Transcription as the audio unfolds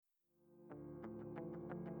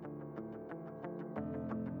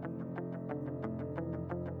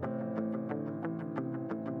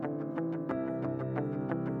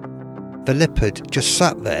The leopard just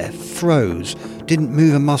sat there, froze, didn't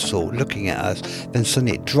move a muscle, looking at us. Then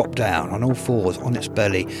suddenly it dropped down on all fours on its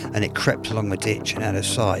belly and it crept along the ditch and out of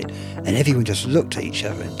sight. And everyone just looked at each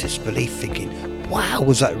other in disbelief, thinking, wow,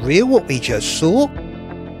 was that real what we just saw?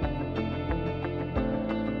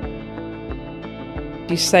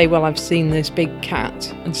 You say, well, I've seen this big cat,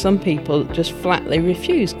 and some people just flatly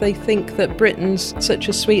refuse. They think that Britain's such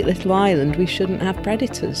a sweet little island, we shouldn't have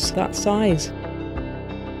predators that size.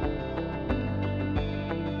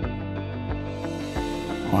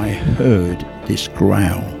 I heard this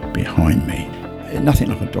growl behind me, nothing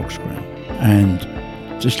like a dog's growl, and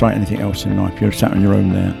just like anything else in life, you're sat on your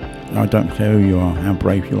own there. I don't care who you are, how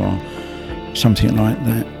brave you are, something like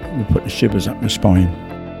that will put the shivers up your spine.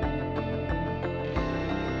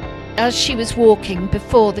 As she was walking,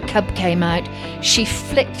 before the cub came out, she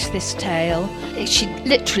flicked this tail. She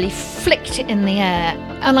literally flicked it in the air.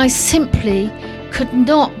 And I simply could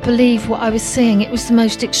not believe what I was seeing. It was the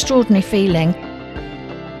most extraordinary feeling.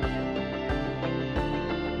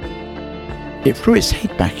 It threw its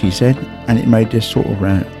head back, he said, and it made this sort of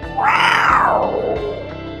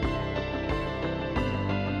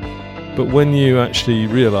But when you actually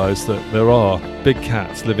realise that there are big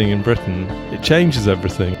cats living in Britain, it changes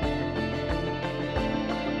everything.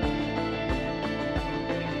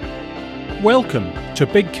 Welcome to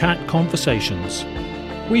Big Cat Conversations.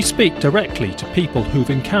 We speak directly to people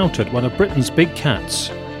who've encountered one of Britain's big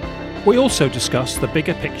cats. We also discuss the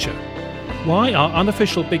bigger picture. Why are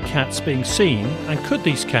unofficial big cats being seen, and could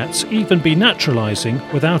these cats even be naturalising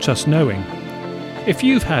without us knowing? If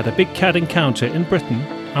you've had a big cat encounter in Britain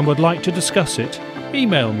and would like to discuss it,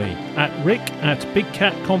 email me at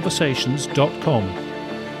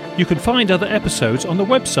rick@bigcatconversations.com. You can find other episodes on the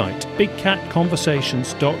website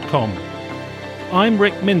bigcatconversations.com. I'm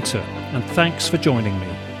Rick Minter, and thanks for joining me.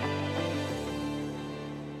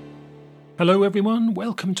 Hello everyone,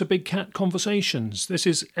 welcome to Big Cat Conversations. This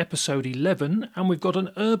is episode 11, and we've got an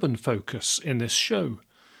urban focus in this show.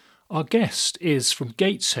 Our guest is from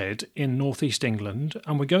Gateshead in northeast England,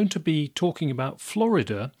 and we're going to be talking about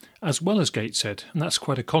Florida as well as Gateshead, and that's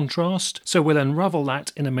quite a contrast, so we'll unravel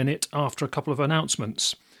that in a minute after a couple of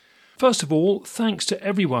announcements. First of all, thanks to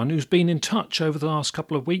everyone who's been in touch over the last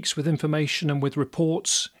couple of weeks with information and with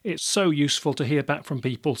reports. It's so useful to hear back from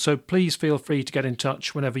people, so please feel free to get in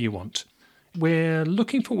touch whenever you want. We're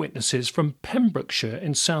looking for witnesses from Pembrokeshire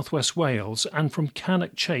in southwest Wales and from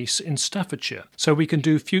Cannock Chase in Staffordshire, so we can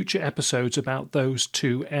do future episodes about those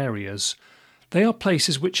two areas. They are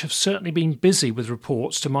places which have certainly been busy with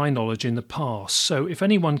reports to my knowledge in the past, so if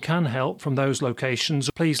anyone can help from those locations,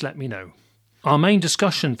 please let me know. Our main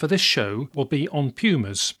discussion for this show will be on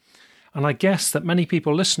pumas, and I guess that many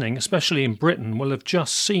people listening, especially in Britain, will have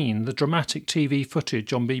just seen the dramatic TV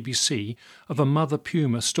footage on BBC of a mother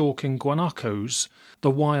puma stalking guanacos,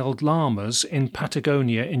 the wild llamas in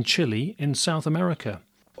Patagonia in Chile in South America.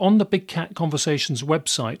 On the Big Cat Conversations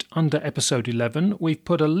website, under episode 11, we've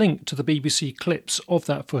put a link to the BBC clips of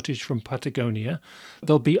that footage from Patagonia.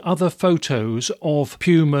 There'll be other photos of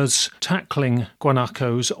pumas tackling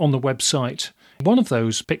guanacos on the website. One of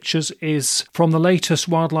those pictures is from the latest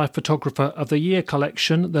Wildlife Photographer of the Year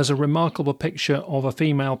collection. There's a remarkable picture of a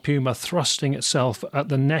female puma thrusting itself at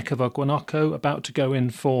the neck of a guanaco, about to go in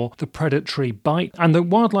for the predatory bite. And the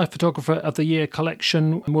Wildlife Photographer of the Year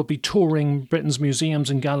collection will be touring Britain's museums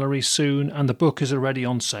and galleries soon, and the book is already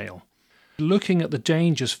on sale. Looking at the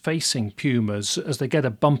dangers facing pumas as they get a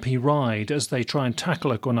bumpy ride as they try and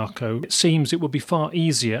tackle a guanaco, it seems it would be far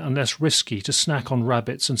easier and less risky to snack on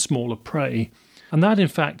rabbits and smaller prey. And that, in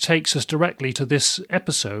fact, takes us directly to this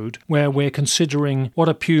episode where we're considering what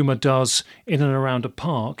a puma does in and around a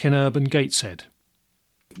park in urban Gateshead.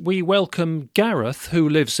 We welcome Gareth, who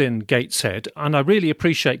lives in Gateshead, and I really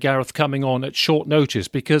appreciate Gareth coming on at short notice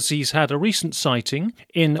because he's had a recent sighting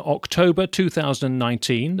in October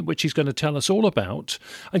 2019, which he's going to tell us all about.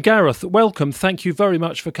 And Gareth, welcome. Thank you very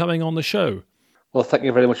much for coming on the show. Well, thank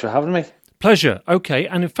you very much for having me. Pleasure. OK,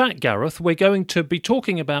 and in fact, Gareth, we're going to be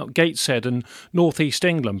talking about Gateshead and northeast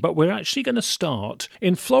England, but we're actually going to start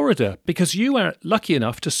in Florida because you were lucky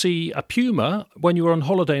enough to see a puma when you were on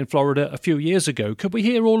holiday in Florida a few years ago. Could we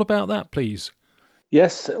hear all about that, please?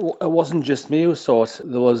 Yes, it wasn't just me who saw it.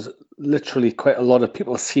 There was literally quite a lot of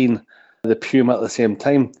people seeing the puma at the same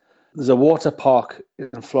time. There's a water park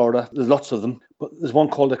in Florida. There's lots of them, but there's one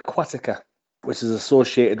called Aquatica, which is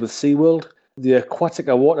associated with SeaWorld. The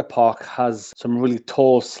Aquatica water park has some really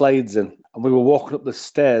tall slides in, and we were walking up the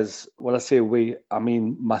stairs. When I say we, I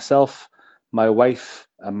mean myself, my wife,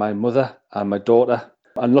 and my mother, and my daughter,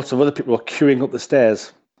 and lots of other people were queuing up the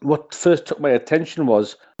stairs. What first took my attention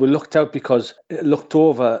was we looked out because it looked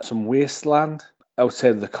over some wasteland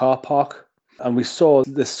outside the car park, and we saw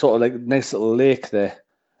this sort of like nice little lake there.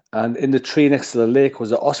 And in the tree next to the lake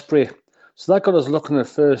was an osprey. So that got us looking at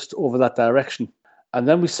first over that direction. And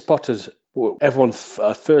then we spotted what everyone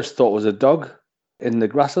at first thought was a dog in the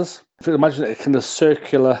grasses. If you imagine a kind of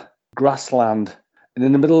circular grassland, and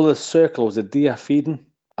in the middle of the circle was a deer feeding.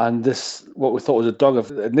 And this, what we thought was a dog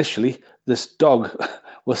initially, this dog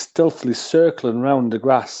was stealthily circling around the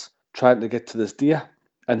grass, trying to get to this deer.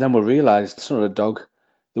 And then we realised it's not a dog.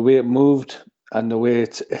 The way it moved and the way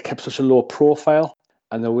it kept such a low profile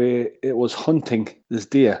and the way it was hunting this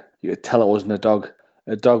deer, you could tell it wasn't a dog.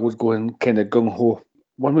 A dog would go in kind of gung-ho.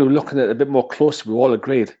 When we were looking at it a bit more closely, we all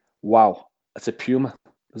agreed, wow, it's a puma.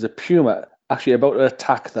 There's a puma actually about to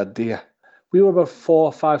attack that deer. We were about 4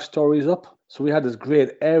 or 5 stories up, so we had this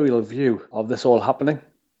great aerial view of this all happening.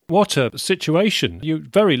 What a situation. You're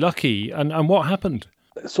very lucky. And what happened?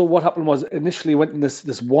 So what happened was initially went in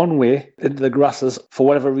this one way into the grasses. For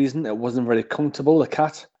whatever reason, it wasn't very comfortable, the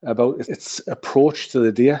cat, about its approach to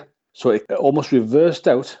the deer. So it almost reversed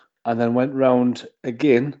out and then went round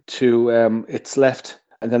again to its left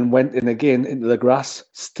and then went in again into the grass,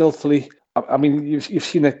 stealthily. I mean, you've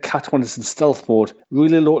seen a cat when it's in stealth mode,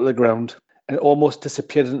 really low to the ground, and it almost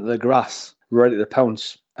disappeared into the grass, ready to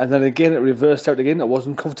pounce. And then again, it reversed out again. It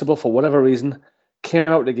wasn't comfortable for whatever reason. Came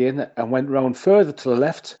out again and went round further to the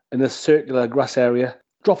left in this circular grass area,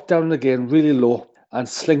 dropped down again really low and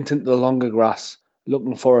slinked into the longer grass,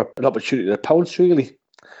 looking for an opportunity to pounce, really.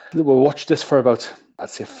 We watched this for about, I'd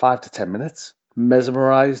say, 5 to 10 minutes,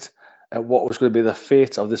 mesmerised at what was going to be the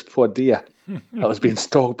fate of this poor deer that was being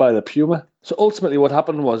stalked by the puma. So ultimately what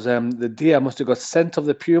happened was the deer must have got scent of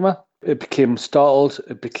the puma. It became startled,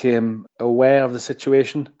 it became aware of the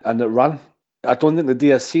situation, and it ran. I don't think the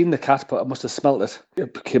deer seen the cat, but it must have smelt it.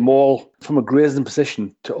 It became all, from a grazing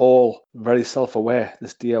position, to all very self-aware,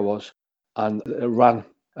 this deer was. And it ran.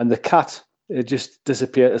 And the cat, it just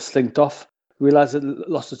disappeared, it slinked off, realised it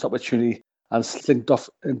lost its opportunity, and slinked off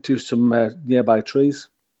into some nearby trees.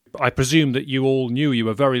 I presume that you all knew you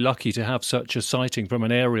were very lucky to have such a sighting from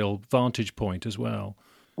an aerial vantage point as well.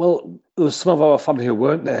 Well, there was some of our family who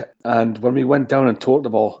weren't there, and when we went down and told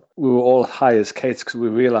them all, we were all high as kites because we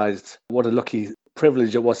realised what a lucky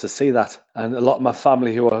privilege it was to see that. And a lot of my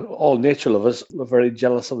family, who are all nature lovers, were very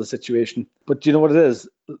jealous of the situation. But do you know what it is?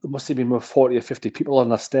 There must have been about 40 or 50 people on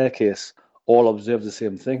that staircase, all observed the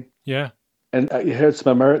same thing. Yeah. And you heard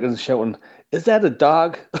some Americans shouting, "Is that a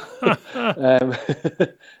dog?"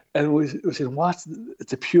 And we said, "What?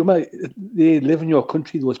 It's a puma. They live in your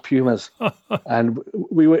country, those pumas." And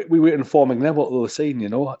we were informing them what they were seeing, you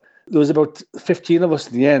know. There was about 15 of us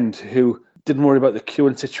in the end who didn't worry about the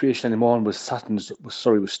queuing situation anymore and was stood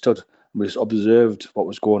and we just observed what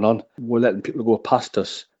was going on. We're letting people go past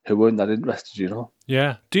us who weren't that interested, you know.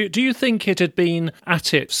 Yeah. Do you think it had been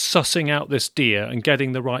at it sussing out this deer and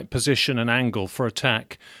getting the right position and angle for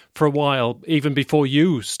attack for a while, even before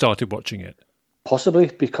you started watching it?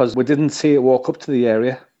 Possibly, because we didn't see it walk up to the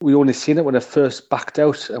area. We only seen it when it first backed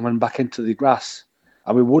out and went back into the grass.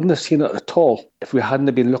 And we wouldn't have seen it at all if we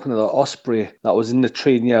hadn't been looking at the osprey that was in the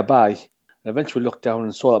tree nearby. And eventually we looked down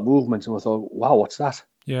and saw that movement and we thought, wow, what's that?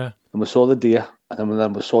 Yeah. And we saw the deer and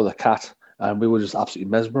then we saw the cat. And we were just absolutely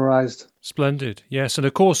mesmerised. Splendid, yes. And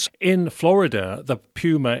of course, in Florida, the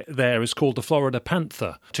puma there is called the Florida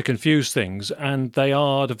panther, to confuse things. And they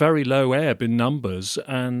are at a very low ebb in numbers.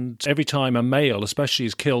 And every time a male, especially,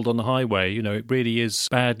 is killed on the highway, you know, it really is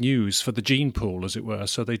bad news for the gene pool, as it were.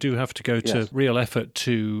 So they do have to go to real effort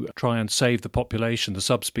to try and save the population, the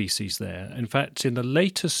subspecies there. In fact, in the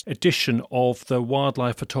latest edition of the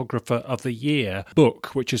Wildlife Photographer of the Year book,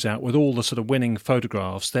 which is out with all the sort of winning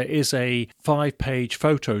photographs, there is a 5-page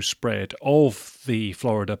photo spread of the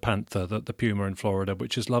Florida panther, the puma in Florida,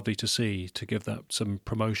 which is lovely to see, to give that some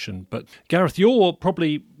promotion. But Gareth, you're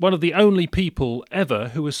probably one of the only people ever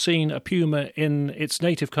who has seen a puma in its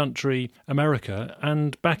native country, America,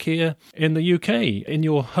 and back here in the UK, in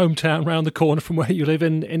your hometown round the corner from where you live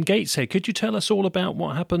in Gateshead. Could you tell us all about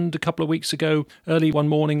what happened a couple of weeks ago, early one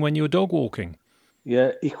morning when you were dog walking?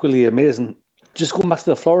 Yeah, equally amazing. Just going back to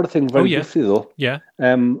the Florida thing very briefly, though. Yeah.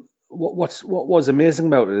 What was amazing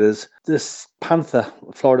about it is this panther,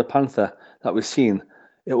 Florida panther that we've seen,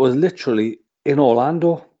 it was literally in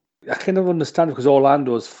Orlando. I kind of understand because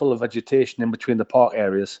Orlando is full of vegetation in between the park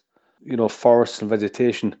areas, you know, forests and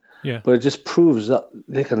vegetation. Yeah. But it just proves that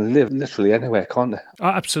they can live literally anywhere, can't they? Oh,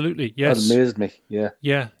 absolutely, yes. That amazed me, yeah.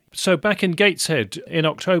 Yeah. So back in Gateshead in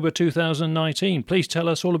October 2019, please tell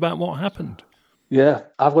us all about what happened. Yeah,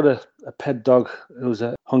 I've got a pet dog who's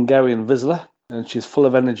a Hungarian Vizsla. and she's full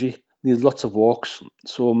of energy, needs lots of walks.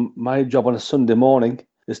 So my job on a Sunday morning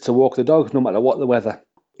is to walk the dog, no matter what the weather.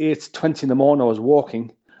 8:20 in the morning I was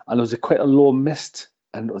walking, and there was quite a low mist,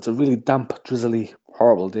 and it was a really damp, drizzly,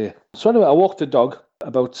 horrible day. So anyway, I walked the dog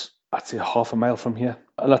about, I'd say, half a mile from here,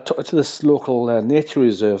 and I took her to this local nature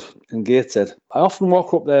reserve in Gateshead. I often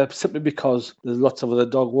walk her up there simply because there's lots of other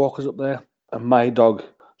dog walkers up there, and my dog,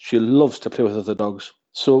 she loves to play with other dogs.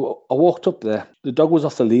 So I walked up there. The dog was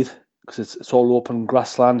off the lead because it's all open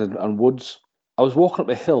grassland and woods. I was walking up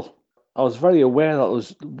a hill. I was very aware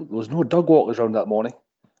that there was no dog walkers around that morning.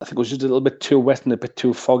 I think it was just a little bit too wet and a bit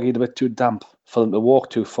too foggy and a bit too damp for them to walk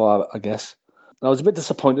too far, I guess. And I was a bit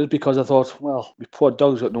disappointed because I thought, well, my poor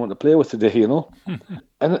dog's got no one to play with today, you know.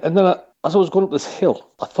 and then as I was going up this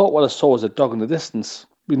hill, I thought what I saw was a dog in the distance.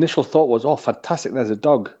 The initial thought was, oh, fantastic, there's a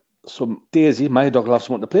dog. So Daisy, my dog, will have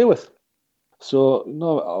someone to play with. So,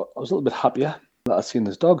 I was a little bit happier that I'd seen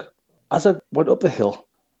this dog. As I went up the hill,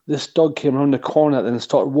 this dog came around the corner and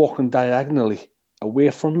started walking diagonally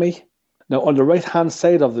away from me. Now, on the right-hand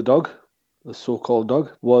side of the dog, the so-called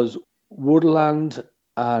dog, was woodland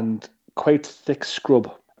and quite thick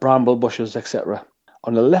scrub, bramble bushes, etc.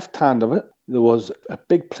 On the left hand of it, there was a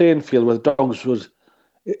big playing field where the dogs would...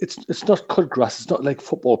 It's not cut grass, it's not like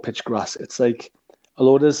football pitch grass. It's like,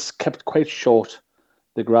 although it is kept quite short,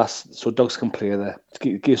 the grass, so dogs can play there,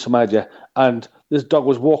 to give you some idea. And this dog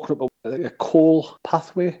was walking up a coal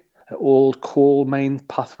pathway, an old coal mine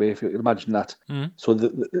pathway, if you can imagine that. So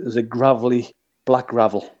there's a gravelly, black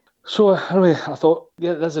gravel. So anyway, I thought,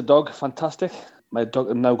 yeah, there's a dog, fantastic. My dog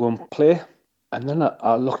can now go and play. And then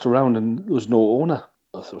I looked around and there was no owner.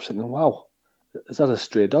 I was thinking, wow, is that a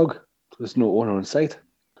stray dog? There's no owner in sight.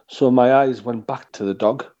 So my eyes went back to the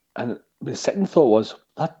dog, and my second thought was,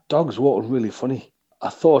 that dog's walking really funny. I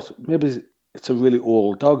thought maybe it's a really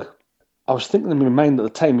old dog. I was thinking in my mind at the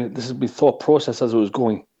time, this is my thought process as it was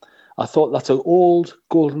going. I thought that's an old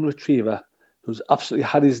golden retriever who's absolutely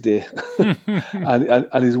had his day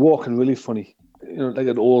and he's walking really funny, like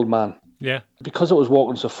an old man. Yeah. Because it was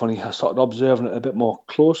walking so funny, I started observing it a bit more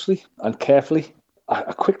closely and carefully.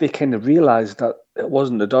 I quickly kind of realised that it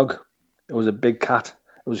wasn't a dog. It was a big cat.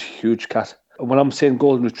 It was a huge cat. And when I'm saying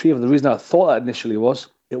golden retriever, the reason I thought that initially was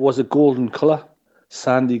it was a golden colour,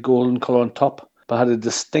 sandy golden colour on top, but had a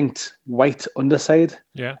distinct white underside.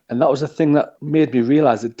 Yeah. And that was the thing that made me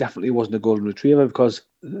realise it definitely wasn't a golden retriever, because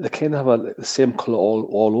they kind of have the same colour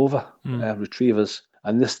all over, retrievers.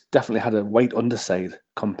 And this definitely had a white underside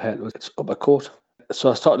compared to its upper coat.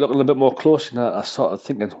 So I started looking a bit more closely, and I started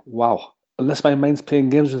thinking, wow, unless my mind's playing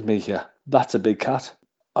games with me here, that's a big cat.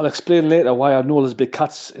 I'll explain later why I know there's big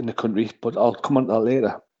cats in the country, but I'll come on to that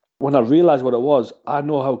later. When I realised what it was, I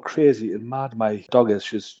know how crazy and mad my dog is.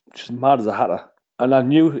 She's mad as a hatter. And I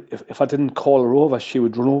knew if I didn't call her over, she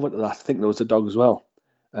would run over to that, think there was a dog as well,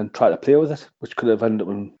 and try to play with it, which could have ended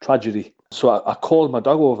up in tragedy. So I called my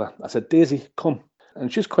dog over. I said, Daisy, come.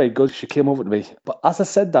 And she's quite good. She came over to me. But as I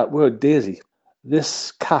said that word, Daisy,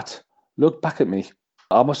 this cat looked back at me.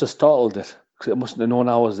 I must have startled it, because it mustn't have known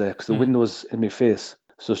I was there, because the wind was in my face.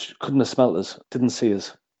 So she couldn't have smelt us, didn't see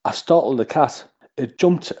us. I startled the cat. It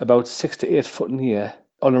jumped about 6 to 8 foot in the air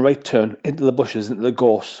on a right turn into the bushes, into the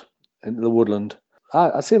gorse, into the woodland.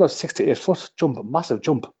 I'd say about 6 to 8 foot jump, a massive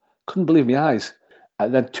jump. Couldn't believe my eyes.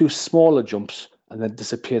 And then 2 smaller jumps, and then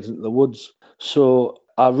disappeared into the woods. So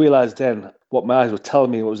I realised then what my eyes were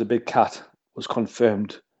telling me it was a big cat was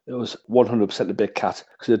confirmed. It was 100% a big cat,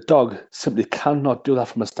 because a dog simply cannot do that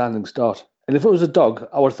from a standing start. And if it was a dog,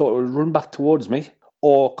 I would have thought it would run back towards me,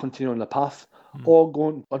 or continue on the path, or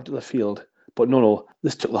go onto the field. But no,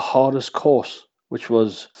 this took the hardest course, which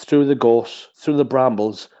was through the gorse, through the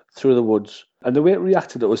brambles, through the woods. And the way it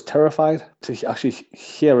reacted, it was terrified to actually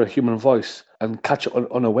hear a human voice and catch it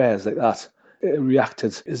unawares like that. It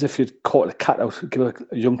reacted as if you'd caught a cat out, give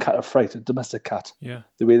a young cat a fright, a domestic cat. Yeah.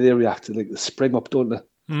 The way they reacted, like they spring up, don't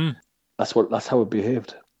they? That's how it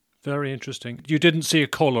behaved. Very interesting. You didn't see a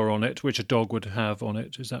collar on it, which a dog would have on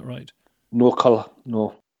it, is that right? No collar,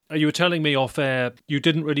 no. You were telling me off air you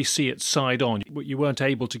didn't really see it side on. You weren't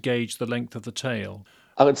able to gauge the length of the tail.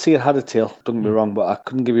 I could see it had a tail, don't get me wrong, but I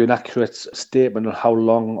couldn't give you an accurate statement on how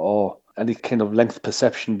long or any kind of length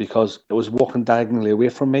perception, because it was walking diagonally away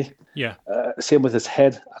from me. Yeah. Same with its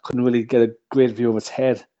head. I couldn't really get a great view of its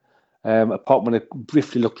head, apart when it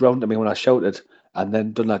briefly looked round at me when I shouted and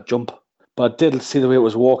then done that jump. But I did see the way it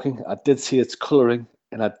was walking. I did see its colouring,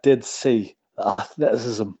 and I did see the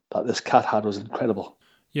athleticism that this cat had was incredible.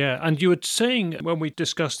 Yeah, and you were saying when we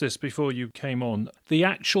discussed this before you came on, the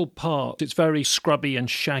actual part, it's very scrubby and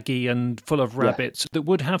shaggy and full of rabbits that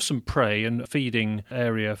would have some prey and feeding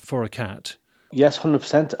area for a cat. Yes,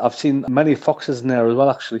 100%. I've seen many foxes in there as well,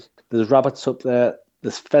 actually. There's rabbits up there,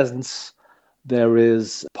 there's pheasants, there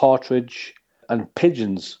is partridge and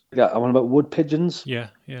pigeons. Yeah, I want about wood pigeons. Yeah.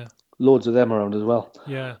 Loads of them around as well.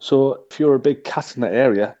 Yeah. So if you're a big cat in that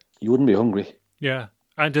area, you wouldn't be hungry. Yeah.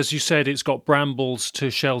 And as you said, it's got brambles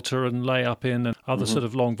to shelter and lay up in and other sort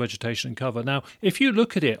of long vegetation and cover. Now, if you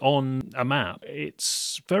look at it on a map,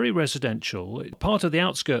 it's very residential. Part of the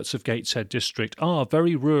outskirts of Gateshead district are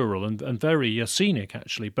very rural and very scenic,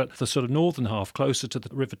 actually. But the sort of northern half, closer to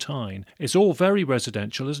the River Tyne, is all very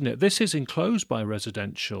residential, isn't it? This is enclosed by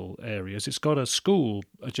residential areas. It's got a school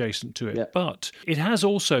adjacent to it. But it has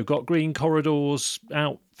also got green corridors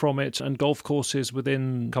out from it and golf courses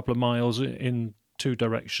within a couple of miles in two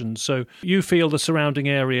directions. So you feel the surrounding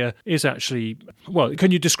area is actually, well,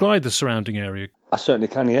 can you describe the surrounding area? I certainly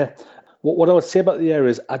can, yeah. What I would say about the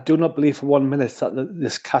area is I do not believe for 1 minute that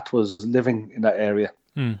this cat was living in that area.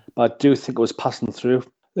 But I do think it was passing through.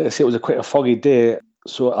 Let's say it was quite a foggy day,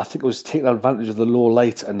 so I think it was taking advantage of the low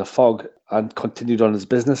light and the fog and continued on his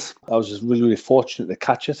business. I was just really, really fortunate to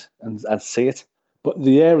catch it and see it. But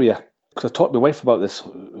the area, because I talked to my wife about this,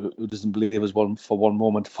 who doesn't believe it was one for one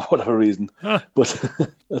moment for whatever reason. But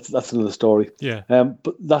that's another story. Yeah.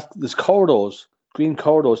 But there's corridors, green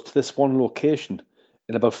corridors to this one location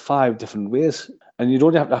in about 5 different ways. And you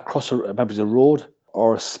don't have to cross maybe a road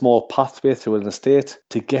or a small pathway through an estate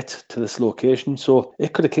to get to this location. So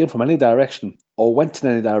it could have came from any direction or went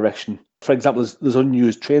in any direction. For example, there's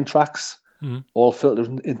unused train tracks all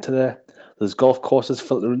filtered into there. There's golf courses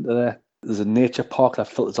filtered into there. There's a nature park that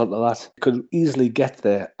filters onto that. You could easily get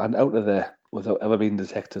there and out of there without ever being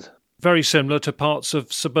detected. Very similar to parts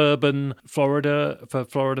of suburban Florida, for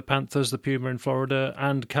Florida panthers, the puma in Florida,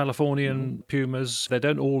 and Californian pumas. They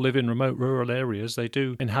don't all live in remote rural areas. They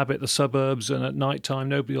do inhabit the suburbs, and at night time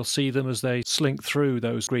nobody will see them as they slink through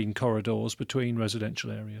those green corridors between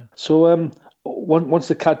residential area. So once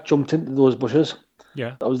the cat jumped into those bushes,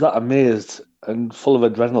 I was that amazed and full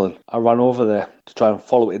of adrenaline. I ran over there to try and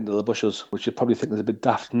follow it into the bushes, which you probably think is a bit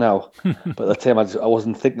daft now. But at the time, I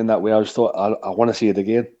wasn't thinking that way. I just thought, I want to see it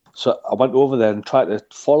again. So I went over there and tried to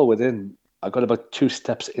follow it in. I got about 2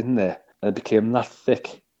 steps in there, and it became that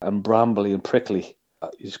thick and brambly and prickly.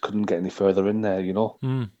 You just couldn't get any further in there, you know.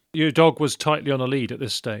 Your dog was tightly on a lead at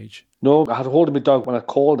this stage? No, I had hold of my dog when I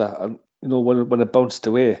called her, and when it bounced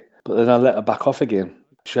away. But then I let her back off again.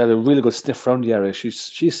 She had a really good sniff around the area. She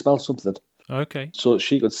smelled something. Okay. So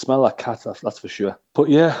she could smell that cat, that's for sure. But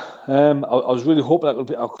yeah, I was really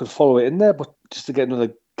hoping I could follow it in there, but just to get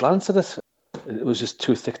another glance at it, it was just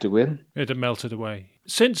too thick to go in. It had melted away.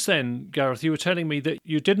 Since then, Gareth, you were telling me that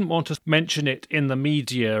you didn't want to mention it in the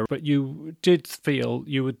media, but you did feel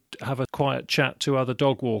you would have a quiet chat to other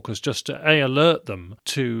dog walkers just to alert them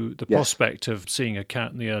to the prospect of seeing a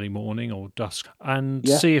cat in the early morning or dusk, and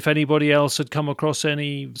see if anybody else had come across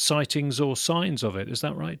any sightings or signs of it. Is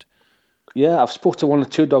that right? Yeah, I've spoke to 1 or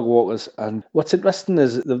 2 dog walkers, and what's interesting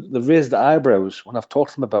is they've raised their eyebrows when I've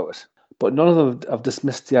talked to them about it. But none of them have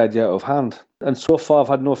dismissed the idea of hand. And so far, I've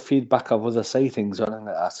had no feedback of other sightings or anything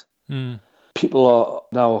like that. People are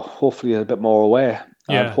now hopefully a bit more aware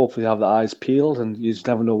and hopefully have their eyes peeled, and you just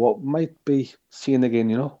never know what might be seen again,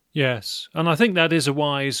 you know? Yes, and I think that is a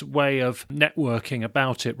wise way of networking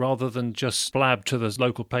about it rather than just blab to the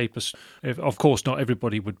local papers. Of course, not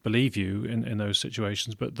everybody would believe you in those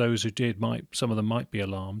situations, but those who did, some of them might be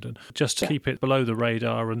alarmed. And just to keep it below the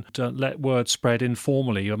radar and let word spread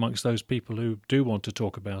informally amongst those people who do want to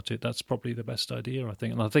talk about it, that's probably the best idea, I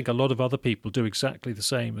think. And I think a lot of other people do exactly the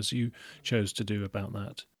same as you chose to do about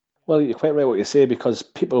that. Well, you're quite right what you say, because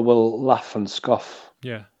people will laugh and scoff.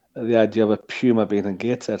 Yeah. The idea of a puma being in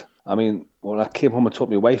Gateshead. I mean, when I came home and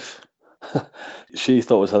told my wife, she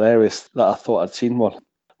thought it was hilarious that I thought I'd seen one.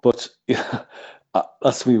 But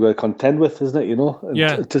that's what we were content with, isn't it? You know,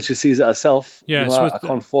 until she sees it herself. Yeah, I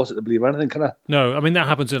can't force it to believe anything, can I? No, I mean that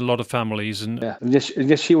happens in a lot of families, and yes,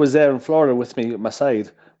 she was there in Florida with me at my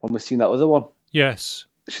side when we seen that other one. Yes,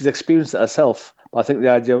 she's experienced it herself. But I think the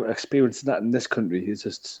idea of experiencing that in this country is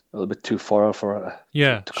just a little bit too far for her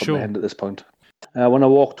to comprehend at this point. When I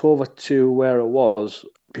walked over to where it was,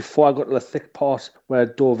 before I got to the thick part where I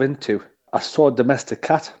dove into, I saw a domestic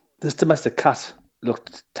cat. This domestic cat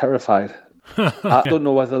looked terrified. I don't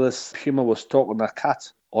know whether this puma was stalking that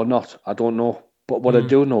cat or not. I don't know. But what I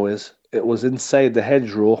do know is it was inside the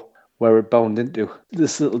hedgerow where it bound into.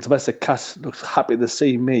 This little domestic cat looked happy to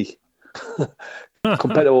see me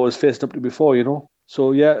compared to what I was facing up to before, you know.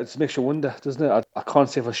 So, yeah, it makes you wonder, doesn't it? I can't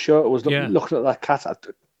say for sure it was looking at that cat,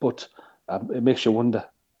 but it makes you wonder.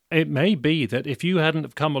 It may be that if you hadn't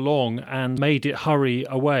have come along and made it hurry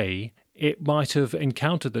away, it might have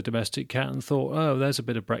encountered the domestic cat and thought, oh, there's a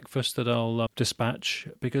bit of breakfast that I'll dispatch,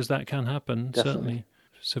 because that can happen, certainly.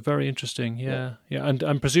 So very interesting, yeah.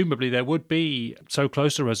 And presumably there would be, so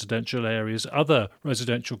close to residential areas, other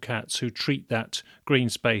residential cats who treat that green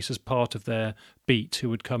space as part of their beat, who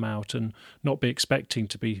would come out and not be expecting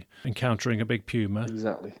to be encountering a big puma.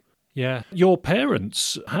 Exactly. Yeah. Your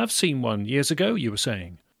parents have seen one years ago, you were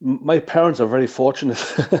saying. My parents are very fortunate,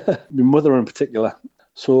 my mother in particular.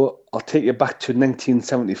 So I'll take you back to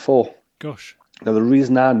 1974. Gosh. Now, the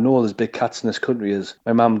reason I know there's big cats in this country is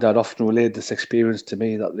my mum and dad often relayed this experience to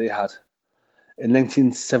me that they had. In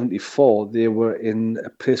 1974, they were in a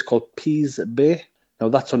place called Pease Bay. Now,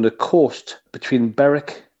 that's on the coast between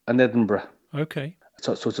Berwick and Edinburgh. Okay.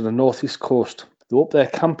 So it's on the northeast coast. They were up there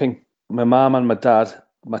camping. My mum and my dad,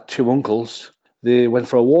 my two uncles, they went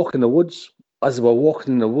for a walk in the woods. As they were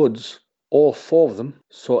walking in the woods, all four of them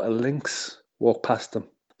saw a lynx walk past them.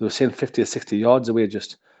 They were saying 50 or 60 yards away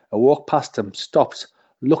just. I walked past them, stopped,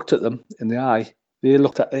 looked at them in the eye. They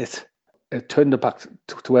looked at it. It turned it back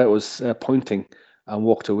to where it was pointing and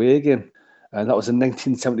walked away again. And that was in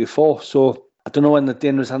 1974. So I don't know when the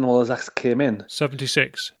Dangerous Animals Act came in.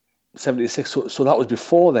 76. 76. So that was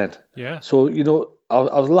before then. Yeah. So, I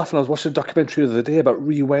was laughing. I was watching a documentary the other day about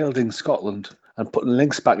rewilding Scotland and putting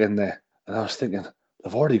lynx back in there. And I was thinking,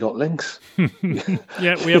 they've already got lynx.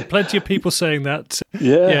 Yeah, we have plenty of people saying that.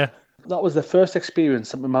 Yeah. That was the first experience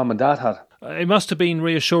that my mum and dad had. It must have been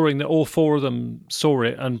reassuring that all four of them saw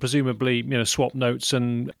it and presumably, swapped notes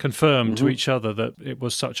and confirmed to each other that it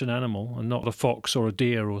was such an animal and not a fox or a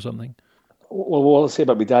deer or something. Well, what I'll say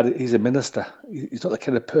about my dad, he's a minister. He's not the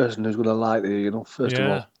kind of person who's going to lie to you, first of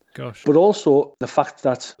all. Gosh. But also the fact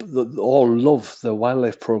that they all love the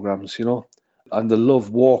wildlife programs, and they love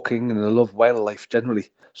walking and they love wildlife generally.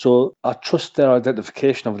 So I trust their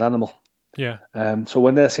identification of an animal. Yeah. So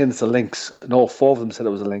when they're saying it's a lynx, and all four of them said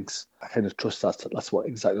it was a lynx, I kind of trust that. That's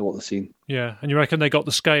exactly what they're seeing. Yeah, and you reckon they got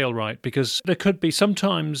the scale right? Because there could be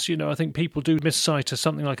sometimes, I think people do miscite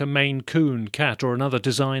something like a Maine Coon cat or another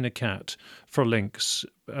designer cat for lynx.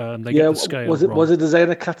 They get the scale wrong. Was it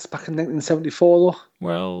designer cats back in 1974 though?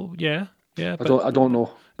 Well, yeah. I don't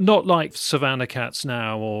know. Not like savannah cats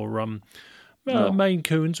now or Maine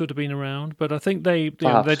Coons would have been around, but I think they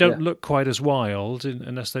don't look quite as wild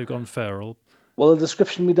unless they've gone feral. Well, the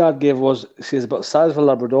description my dad gave was, he says, about the size of a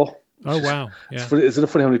Labrador. Oh, wow. Yeah. Isn't it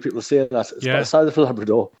funny how many people say that? It's about the size of a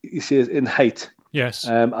Labrador. He says in height. Yes.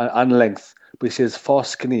 And length. But he says far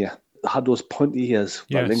skinnier. It had those pointy ears.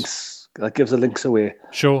 Yes. That gives the lynx away.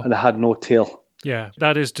 Sure. And it had no tail. Yeah.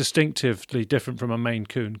 That is distinctively different from a Maine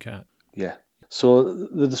Coon cat. Yeah. So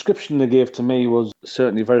the description they gave to me was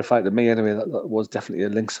certainly verified to me anyway. That was definitely a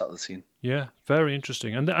lynx at the scene. Yeah, very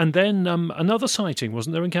interesting. And then another sighting,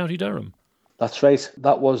 wasn't there, in County Durham? That's right.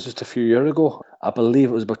 That was just a few years ago. I believe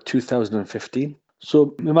it was about 2015.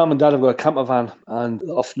 So my mum and dad have got a camper van and they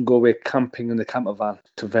often go away camping in the camper van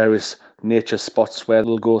to various nature spots where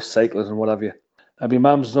they'll go cycling and what have you. And my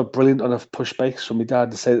mum's not brilliant on a push bike, so my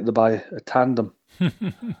dad decided to buy a tandem.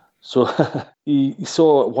 So he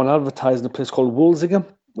saw one advertised in a place called Woolsingham,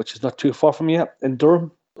 which is not too far from here in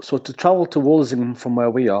Durham. So to travel to Woolsingham from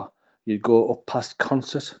where we are, you go up past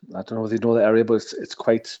Concert. I don't know if you know the area, but it's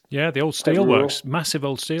quite... Yeah, the old steelworks, massive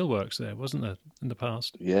old steelworks there, wasn't there, in the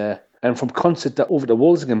past? Yeah. And from Concert over to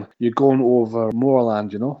Woolsingham, you're going over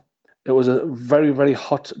moorland, It was a very, very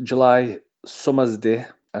hot July summer's day,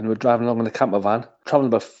 and we're driving along in a camper van, travelling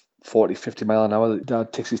about 40, 50 mile an hour.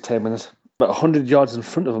 Dad takes his 10 minutes. About 100 yards in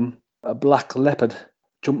front of him, a black leopard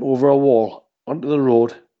jumped over a wall, onto the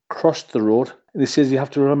road, crossed the road. And he says, you have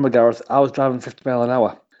to remember, Gareth, I was driving 50 mile an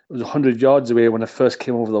hour. It was 100 yards away when it first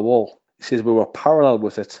came over the wall. He says, we were parallel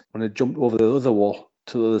with it when it jumped over the other wall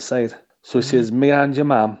to the other side. So he says, me and your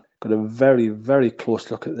mum got a very, very close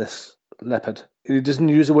look at this leopard. He doesn't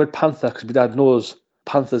use the word panther because my dad knows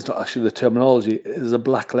panther's not actually the terminology. It is a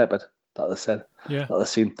black leopard that they said. Yeah. That they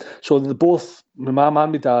seen. So both my mum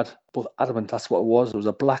and my dad both adamant that's what it was. It was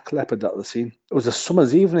a black leopard that they seen. It was a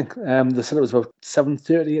summer's evening. They said it was about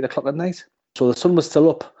 7:30, 8 o'clock at night. So the sun was still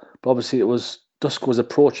up, but obviously dusk was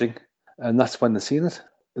approaching, and that's when they seen it.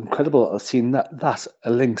 Incredible that they've seen that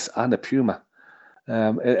a lynx and a puma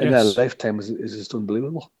in their lifetime is just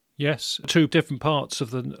unbelievable. Yes, two different parts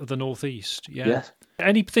of the northeast. Yeah. Yes.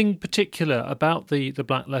 Anything particular about the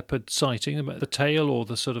black leopard sighting, about the tail or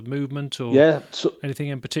the sort of movement or anything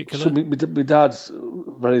in particular? So my dad's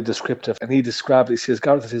very descriptive, and he described it. He says,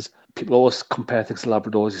 Gareth, people always compare things to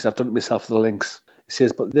Labradors. He says, I've done it myself for the lynx. He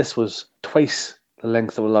says, but this was twice the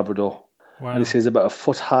length of a Labrador. Wow. And he says about a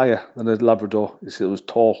foot higher than a Labrador. He says it was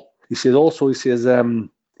tall. He says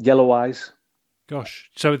yellow eyes.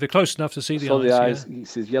 Gosh. So they're close enough to see the saw eyes. the eyes. Yeah. He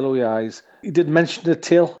says yellowy eyes. He did mention the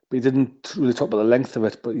tail, but he didn't really talk about the length of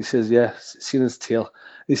it. But he says, yeah, seen his tail.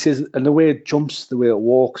 He says, and the way it jumps, the way it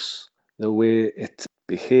walks, the way it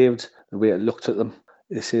behaved, the way it looked at them.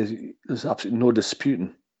 He says there's absolutely no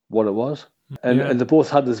disputing what it was. And they both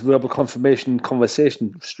had this verbal confirmation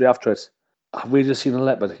conversation straight after it. Have we just seen a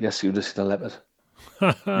leopard? Yes, you've just seen a leopard.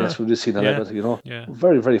 Yes, we've just seen a leopard, you know. Yeah.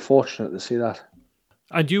 Very, very fortunate to see that.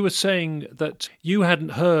 And you were saying that you hadn't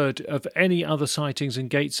heard of any other sightings in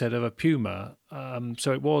Gateshead of a puma,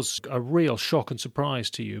 so it was a real shock and surprise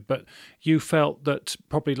to you. But you felt that,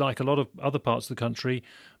 probably like a lot of other parts of the country,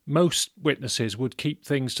 most witnesses would keep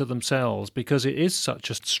things to themselves because it is such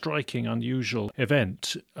a striking, unusual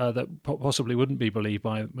event that possibly wouldn't be believed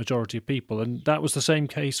by a majority of people. And that was the same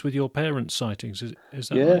case with your parents' sightings, is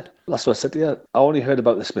that right? That's what I said to you. I only heard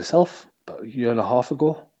about this myself about a year and a half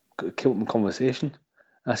ago. It came up in conversation.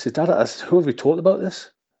 I said, Dad, who have you talked about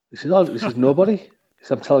this? He said, nobody. He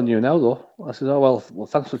said, I'm telling you now, though. I said, oh, well,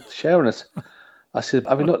 thanks for sharing it. I said,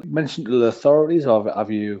 have you not mentioned to the authorities, or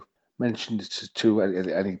have you mentioned it to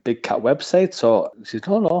any big cat websites? Or he said,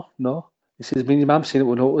 no. He says, me and your mum seen it,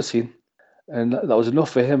 we know what we've seen. And that was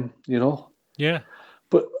enough for him, you know. Yeah.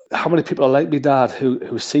 But how many people are like me, Dad,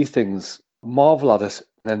 who see things, marvel at it,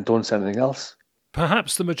 and then don't say anything else?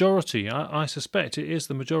 Perhaps the majority. I suspect it is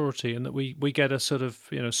the majority, and that we get a sort of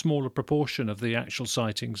smaller proportion of the actual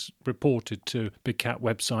sightings reported to big cat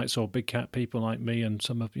websites or big cat people like me and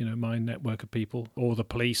some of my network of people, or the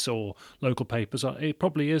police or local papers. It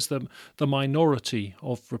probably is the minority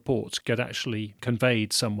of reports get actually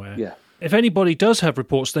conveyed somewhere. Yeah. If anybody does have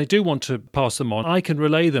reports, they do want to pass them on, I can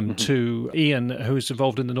relay them to Ian, who's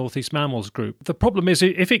involved in the North East Mammals group. The problem is,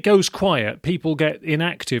 if it goes quiet, people get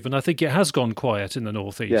inactive, and I think it has gone quiet in the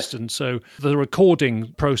North East. Yes. And so the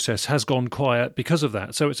recording process has gone quiet because of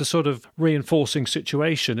that. So it's a sort of reinforcing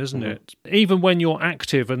situation, isn't it? Even when you're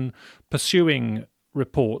active and pursuing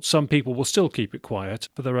reports, some people will still keep it quiet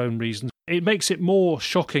for their own reasons. It makes it more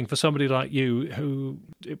shocking for somebody like you, who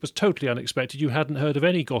it was totally unexpected. You hadn't heard of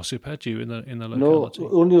any gossip, had you, in the locality? No,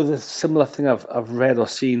 only other similar thing I've read or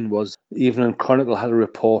seen was Evening Chronicle had a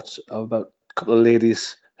report about a couple of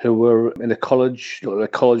ladies who were in a college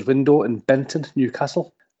window in Benton,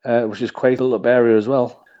 Newcastle, which is quite a little area as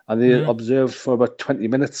well. And they observed for about 20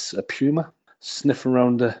 minutes a puma sniffing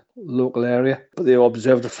around the local area, but they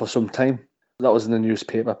observed it for some time. That was in the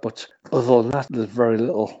newspaper, but other than that, there's very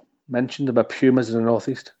little mentioned about pumas in the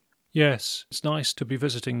Northeast. Yes, it's nice to be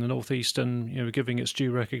visiting the Northeast and giving its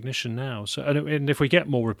due recognition now. So, and if we get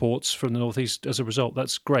more reports from the Northeast as a result,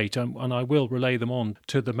 that's great. And I will relay them on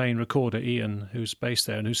to the main recorder, Ian, who's based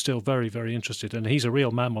there and who's still very, very interested. And he's a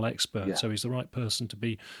real mammal expert, so he's the right person to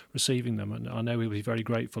be receiving them. And I know he'll be very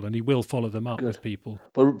grateful, and he will follow them up with people.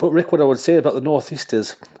 But Rick, what I would say about the Northeast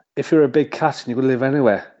is, if you're a big cat and you're going to live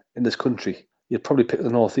anywhere in this country, you'd probably pick the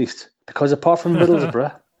Northeast, because apart from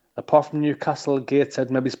Middlesbrough, apart from Newcastle,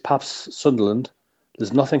 Gateshead, maybe perhaps Sunderland,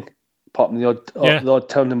 there's nothing apart from the odd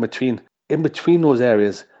town in between. In between those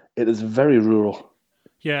areas, it is very rural.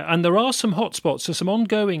 Yeah, and there are some hotspots. So some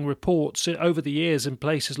ongoing reports over the years in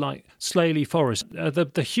places like Slaley Forest,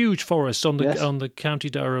 the huge forest on the County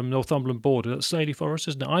Durham, Northumberland border. That's Slaley Forest,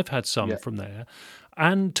 isn't it? I've had some from there.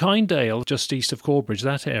 And Tynedale, just east of Corbridge,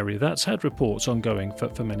 that area, that's had reports ongoing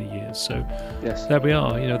for many years. So there we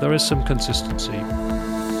are. There is some consistency.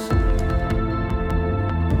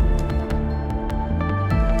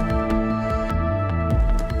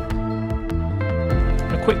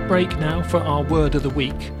 A quick break now for our word of the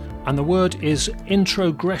week. And the word is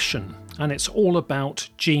introgression, and it's all about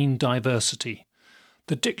gene diversity.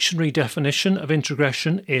 The dictionary definition of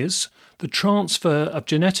introgression is the transfer of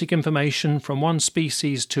genetic information from one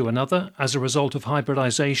species to another as a result of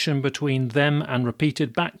hybridization between them and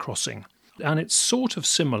repeated backcrossing. And it's sort of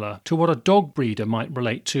similar to what a dog breeder might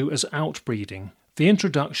relate to as outbreeding, the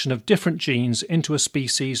introduction of different genes into a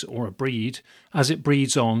species or a breed as it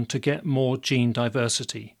breeds on to get more gene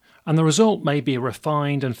diversity. And the result may be a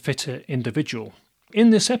refined and fitter individual. In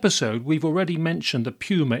this episode, we've already mentioned the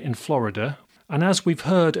puma in Florida. And as we've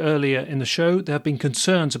heard earlier in the show, there have been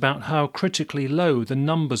concerns about how critically low the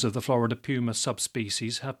numbers of the Florida puma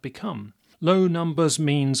subspecies have become. Low numbers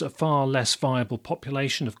means a far less viable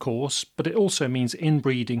population, of course, but it also means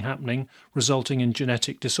inbreeding happening, resulting in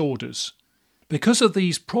genetic disorders. Because of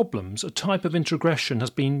these problems, a type of introgression has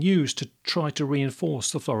been used to try to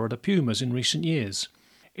reinforce the Florida pumas in recent years.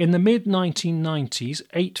 In the mid-1990s,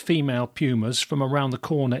 8 female pumas from around the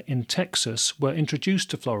corner in Texas were introduced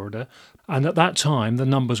to Florida, and at that time the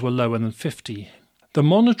numbers were lower than 50. The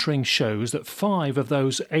monitoring shows that 5 of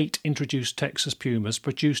those 8 introduced Texas pumas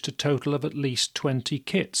produced a total of at least 20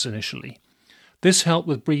 kits initially. This helped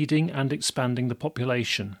with breeding and expanding the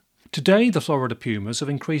population. Today, the Florida pumas have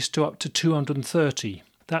increased to up to 230.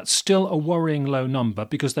 That's still a worrying low number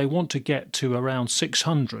because they want to get to around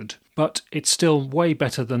 600, but it's still way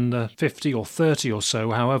better than the 50 or 30 or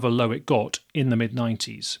so, however low it got, in the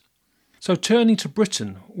mid-90s. So turning to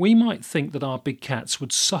Britain, we might think that our big cats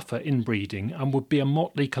would suffer inbreeding and would be a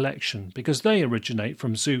motley collection because they originate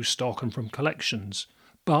from zoo stock and from collections.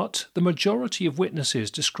 But the majority of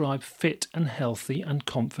witnesses describe fit and healthy and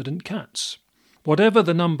confident cats. Whatever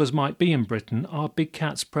the numbers might be in Britain, our big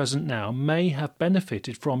cats present now may have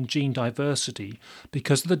benefited from gene diversity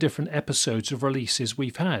because of the different episodes of releases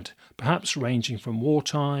we've had, perhaps ranging from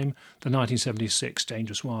wartime, the 1976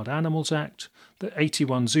 Dangerous Wild Animals Act, the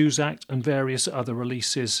 81 Zoos Act, and various other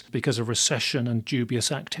releases because of recession and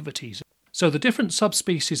dubious activities. So the different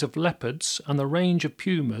subspecies of leopards and the range of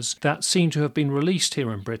pumas that seem to have been released here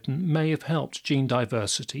in Britain may have helped gene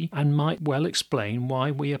diversity and might well explain why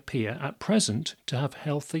we appear at present to have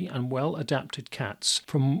healthy and well-adapted cats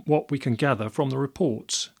from what we can gather from the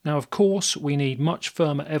reports. Now, of course, we need much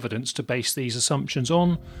firmer evidence to base these assumptions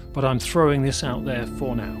on, but I'm throwing this out there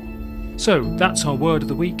for now. So that's our word of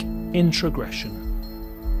the week, introgression.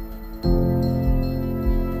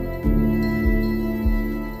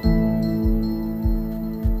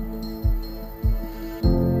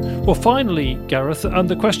 Well, finally, Gareth, and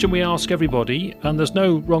the question we ask everybody, and there's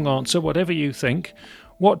no wrong answer, whatever you think,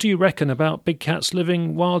 what do you reckon about big cats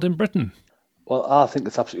living wild in Britain? Well, I think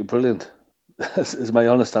it's absolutely brilliant, is my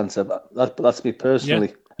honest answer. But that's me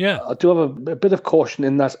personally. Yeah. I do have a bit of caution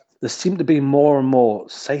in that there seem to be more and more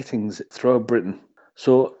sightings throughout Britain.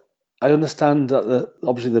 So I understand that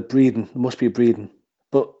obviously they're breeding, there must be breeding.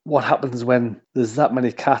 But what happens when there's that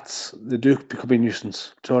many cats? They do become a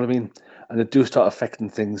nuisance. Do you know what I mean? And they do start affecting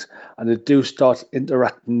things, and they do start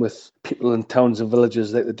interacting with people in towns and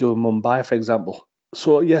villages like they do in Mumbai, for example.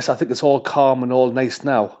 So yes, I think it's all calm and all nice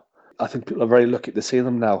now. I think people are very lucky to see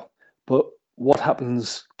them now. But what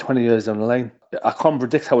happens 20 years down the line? I can't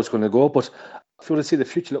predict how it's going to go, but if you want to see the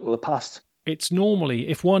future, look at the past. It's normally,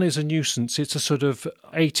 if one is a nuisance, it's a sort of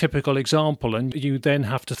atypical example, and you then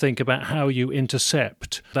have to think about how you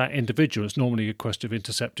intercept that individual. It's normally a question of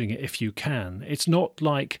intercepting it if you can. It's not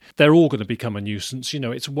like they're all going to become a nuisance. You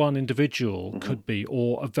know, it's one individual could be,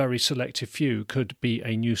 or a very selective few could be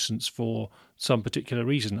a nuisance for some particular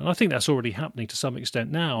reason. And I think that's already happening to some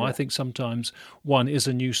extent now. Yeah. I think sometimes one is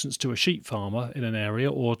a nuisance to a sheep farmer in an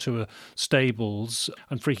area or to a stables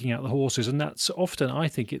and freaking out the horses. And that's often, I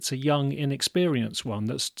think, it's a young, inexperienced one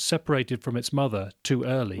that's separated from its mother too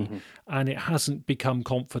early and it hasn't become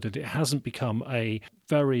confident. It hasn't become a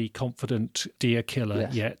very confident deer killer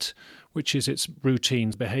yet, which is its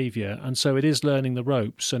routine behaviour. And so it is learning the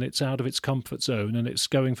ropes and it's out of its comfort zone and it's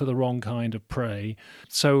going for the wrong kind of prey.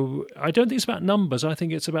 So I don't think it's about numbers. I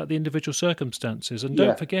think it's about the individual circumstances. And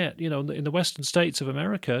don't forget, you know, in the western states of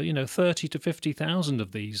America, you know, 30 to 50,000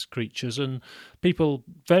 of these creatures, and people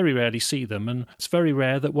very rarely see them. And it's very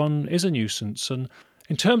rare that one is a nuisance. And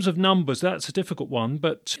in terms of numbers, that's a difficult one,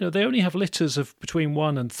 but you know, they only have litters of between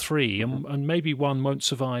 1 and 3, and maybe one won't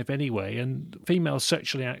survive anyway. And females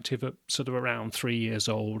sexually active at sort of around 3 years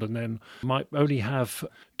old, and then might only have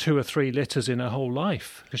 2 or 3 litters in her whole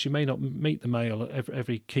life, because you may not meet the male at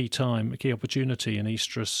every key time, a key opportunity in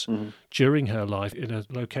estrus during her life in a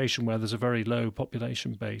location where there's a very low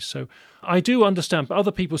population base. So I do understand, but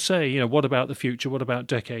other people say, you know, what about the future? What about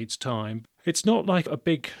decades' time? It's not like a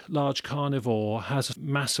big, large carnivore has a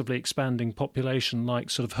massively expanding population like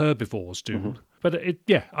sort of herbivores do. But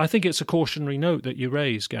I think it's a cautionary note that you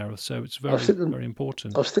raise, Gareth, so it's very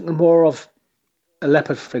important. I was thinking more of a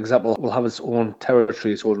leopard, for example, will have its own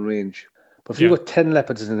territory, its own range. But if you've got 10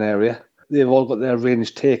 leopards in an area, they've all got their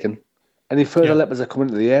range taken. Any further leopards that come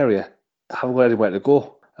into the area haven't got anywhere to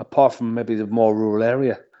go, apart from maybe the more rural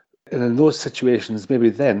area. And in those situations, maybe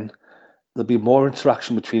then there'll be more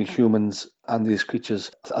interaction between humans and these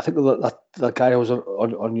creatures. I think that guy who was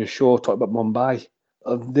on your show talked about Mumbai.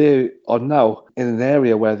 They are now in an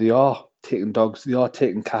area where they are taking dogs, they are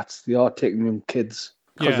taking cats, they are taking young kids.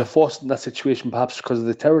 Because they're forced in that situation, perhaps because of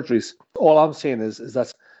the territories. All I'm saying is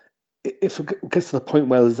that if it gets to the point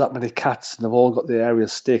where there's that many cats and they've all got their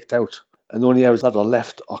areas staked out, and the only areas that are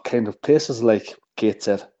left are kind of places like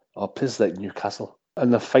Gateshead or places like Newcastle,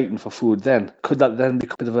 and they're fighting for food, then could that then be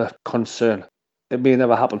a bit of a concern? It may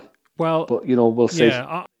never happen. Well, but you know, we'll see.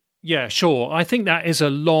 Yeah, Yeah, sure. I think that is a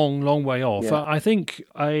long, long way off. Yeah. I think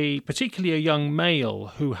particularly a young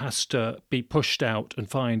male who has to be pushed out and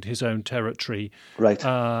find his own territory. Right.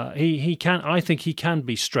 He can. I think he can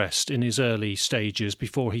be stressed in his early stages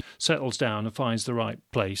before he settles down and finds the right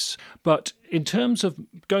place. But in terms of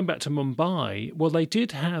going back to Mumbai, well, they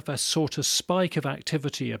did have a sort of spike of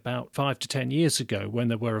activity about 5 to 10 years ago when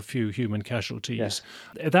there were a few human casualties. Yes.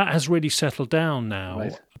 That has really settled down now.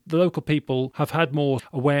 Right. The local people have had more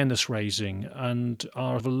awareness raising and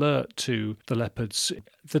are alert to the leopards.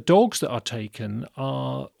 The dogs that are taken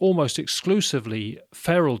are almost exclusively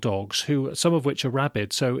feral dogs, some of which are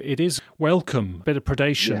rabid. So it is welcome bit of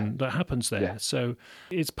predation that happens there. Yeah. So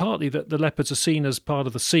it's partly that the leopards are seen as part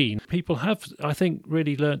of the scene. People have, I think,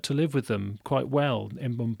 really learnt to live with them quite well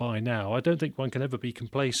in Mumbai now. I don't think one can ever be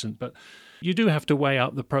complacent, but you do have to weigh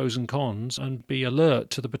up the pros and cons and be alert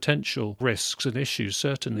to the potential risks and issues,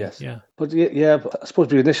 certainly. Yes. Yeah. But but I suppose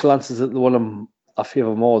the initial answer is the one I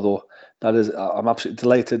favour more, though. That is, I'm absolutely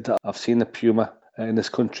delighted that I've seen the puma in this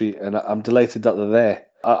country, and I'm delighted that they're there.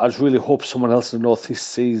 I just really hope someone else in the northeast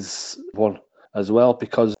sees one as well,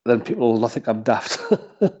 because then people will not think I'm daft,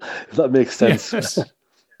 if that makes sense. Yes.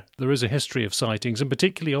 There is a history of sightings, and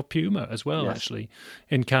particularly of puma as well, actually,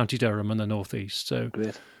 in County Durham and the northeast. So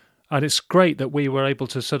Great. And it's great that we were able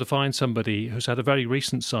to sort of find somebody who's had a very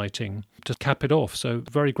recent sighting to cap it off. So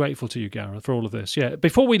very grateful to you, Gareth, for all of this. Yeah.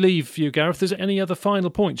 Before we leave you, Gareth, is there any other final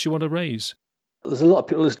points you want to raise? There's a lot of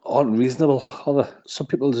people that aren't reasonable. Some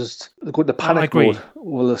people they go into panic mode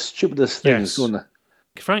over the stupidest things, don't they?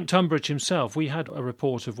 Frank Tunbridge himself, we had a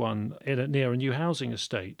report of one near a new housing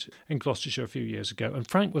estate in Gloucestershire a few years ago, and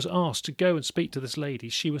Frank was asked to go and speak to this lady.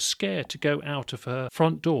 She was scared to go out of her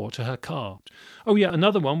front door to her car. Oh yeah,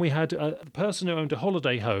 another one, we had a person who owned a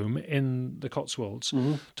holiday home in the Cotswolds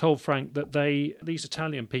told Frank that these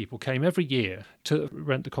Italian people came every year to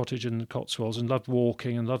rent the cottage in the Cotswolds and loved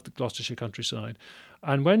walking and loved the Gloucestershire countryside.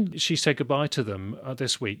 And when she said goodbye to them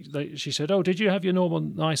this week, she said, "Oh, did you have your normal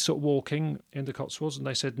nice sort of walking in the Cotswolds?" And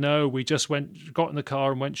they said, "No, we just got in the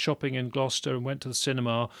car and went shopping in Gloucester and went to the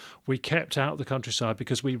cinema. We kept out the countryside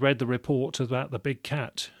because we read the report about the big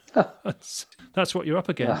cat." That's what you're up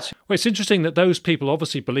against. Yeah. Well, it's interesting that those people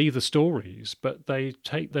obviously believe the stories, but they're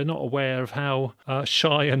not aware of how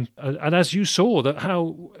shy and as you saw, that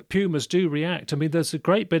how pumas do react. I mean, there's a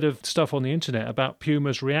great bit of stuff on the internet about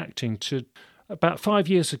pumas reacting to. About 5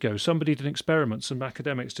 years ago, somebody did an experiment, some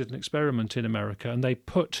academics did an experiment in America, and they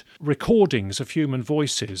put recordings of human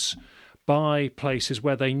voices by places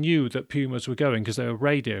where they knew that pumas were going because they were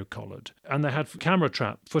radio collared. And they had camera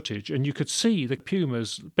trap footage, and you could see the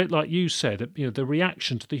pumas, a bit like you said, the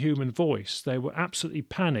reaction to the human voice. They were absolutely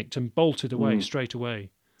panicked and bolted away straight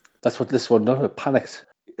away. That's what this one done, panicked.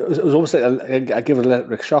 It was almost like I give it an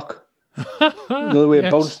electric shock. The way it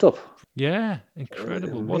bounced up. Yeah,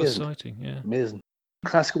 incredible. Amazing. What a sighting, yeah. Amazing.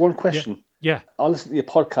 Can I ask you one question? Yeah. I listen to your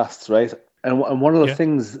podcasts, right? And one of the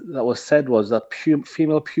things that was said was that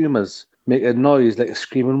female pumas make a noise like a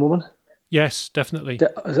screaming woman. Yes, definitely.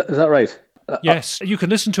 Is that right? Yes, you can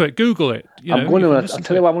listen to it. Google it. I'll tell you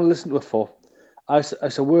what I'm going to listen to it for. I used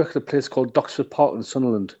to work at a place called Doxford Park in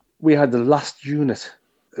Sunderland. We had the last unit,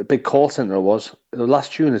 a big call centre it was, the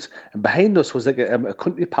last unit. And behind us was like a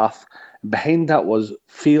country path. Behind that was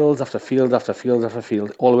fields after field after field after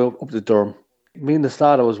field, all the way up to Durham. Me and the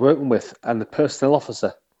lad I was working with and the personnel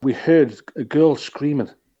officer, we heard a girl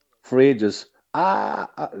screaming for ages. You know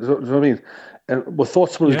what I mean? And we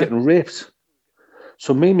thought someone was getting raped.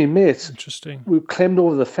 So me and my mates, we climbed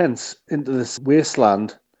over the fence into this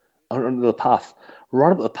wasteland under the path,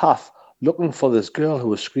 ran up the path looking for this girl who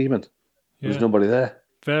was screaming. There was nobody there.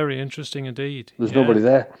 Very interesting indeed. There's nobody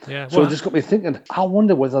there. Yeah. So it just got me thinking, I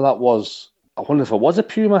wonder if it was a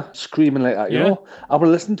puma screaming like that, you know? I will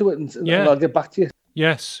listen to it and I'll get back to you.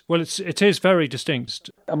 Yes. Well, it is very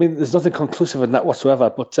distinct. I mean, there's nothing conclusive in that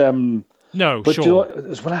whatsoever, but... no, but sure. You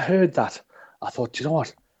know, when I heard that, I thought, you know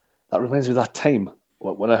what? That reminds me of that time.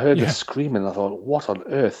 When I heard the screaming, I thought, what on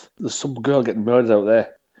earth? There's some girl getting murdered out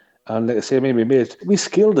there. And like I say, me and my mate, we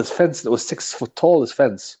scaled this fence that was 6 foot tall, this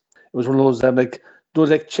fence. It was one of those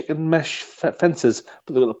chicken mesh fences,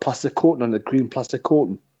 but they got the plastic coating on the green plastic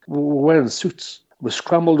coating. We were wearing suits. We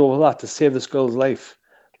scrambled over that to save this girl's life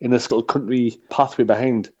in this little country pathway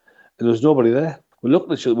behind. And there was nobody there. We looked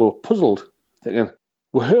at each other, we were puzzled, thinking,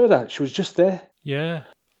 we heard her, she was just there. Yeah.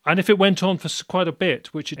 And if it went on for quite a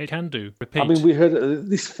bit, which it can do, repeat. I mean, we heard it at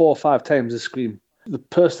least 4 or 5 times, the scream. The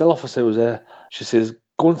personnel officer was there. She says,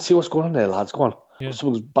 go and see what's going on there, lads, go on. Yeah.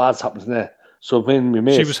 Something bad's happening there. So me and my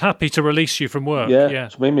mate... She was happy to release you from work. Yeah.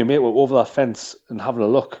 So me and my mate were over that fence and having a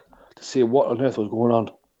look to see what on earth was going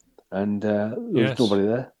on. And there was nobody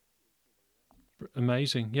there.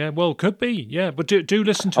 Amazing. Yeah, well, could be. Yeah, but do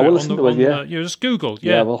listen to I it. will listen to it, yeah. Just Google.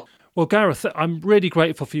 Yeah, well. Well, Gareth, I'm really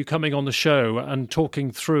grateful for you coming on the show and talking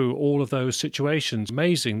through all of those situations.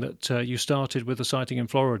 Amazing that you started with a sighting in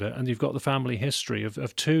Florida and you've got the family history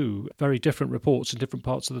of two very different reports in different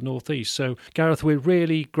parts of the Northeast. So, Gareth, we're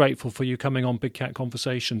really grateful for you coming on Big Cat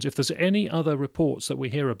Conversations. If there's any other reports that we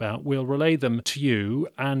hear about, we'll relay them to you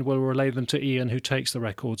and we'll relay them to Ian, who takes the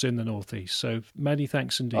records in the Northeast. So, many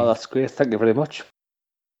thanks indeed. Oh, that's great. Thank you very much.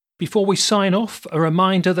 Before we sign off, a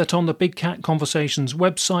reminder that on the Big Cat Conversations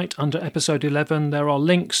website under episode 11 there are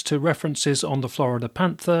links to references on the Florida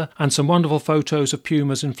panther and some wonderful photos of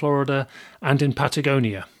pumas in Florida and in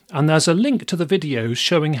Patagonia. And there's a link to the videos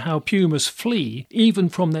showing how pumas flee even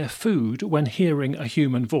from their food when hearing a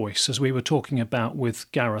human voice, as we were talking about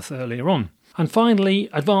with Gareth earlier on. And finally,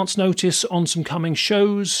 advance notice on some coming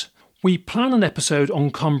shows. We plan an episode on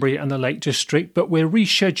Cumbria and the Lake District, but we're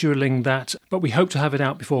rescheduling that, but we hope to have it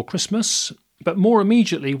out before Christmas. But more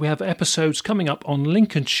immediately, we have episodes coming up on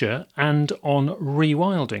Lincolnshire and on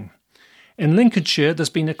rewilding. In Lincolnshire, there's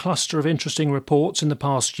been a cluster of interesting reports in the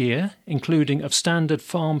past year, including of standard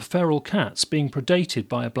farm feral cats being predated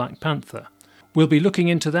by a black panther. We'll be looking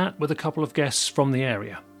into that with a couple of guests from the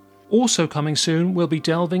area. Also coming soon, we'll be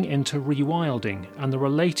delving into rewilding and the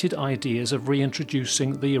related ideas of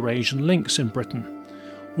reintroducing the Eurasian lynx in Britain.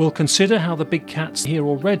 We'll consider how the big cats here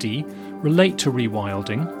already relate to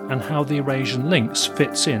rewilding and how the Eurasian lynx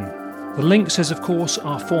fits in. The lynx is, of course,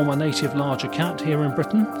 our former native larger cat here in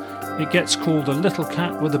Britain. It gets called the little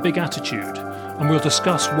cat with a big attitude, and we'll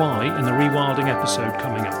discuss why in the rewilding episode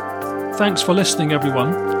coming up. Thanks for listening,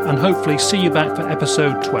 everyone, and hopefully see you back for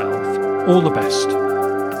episode 12. All the best.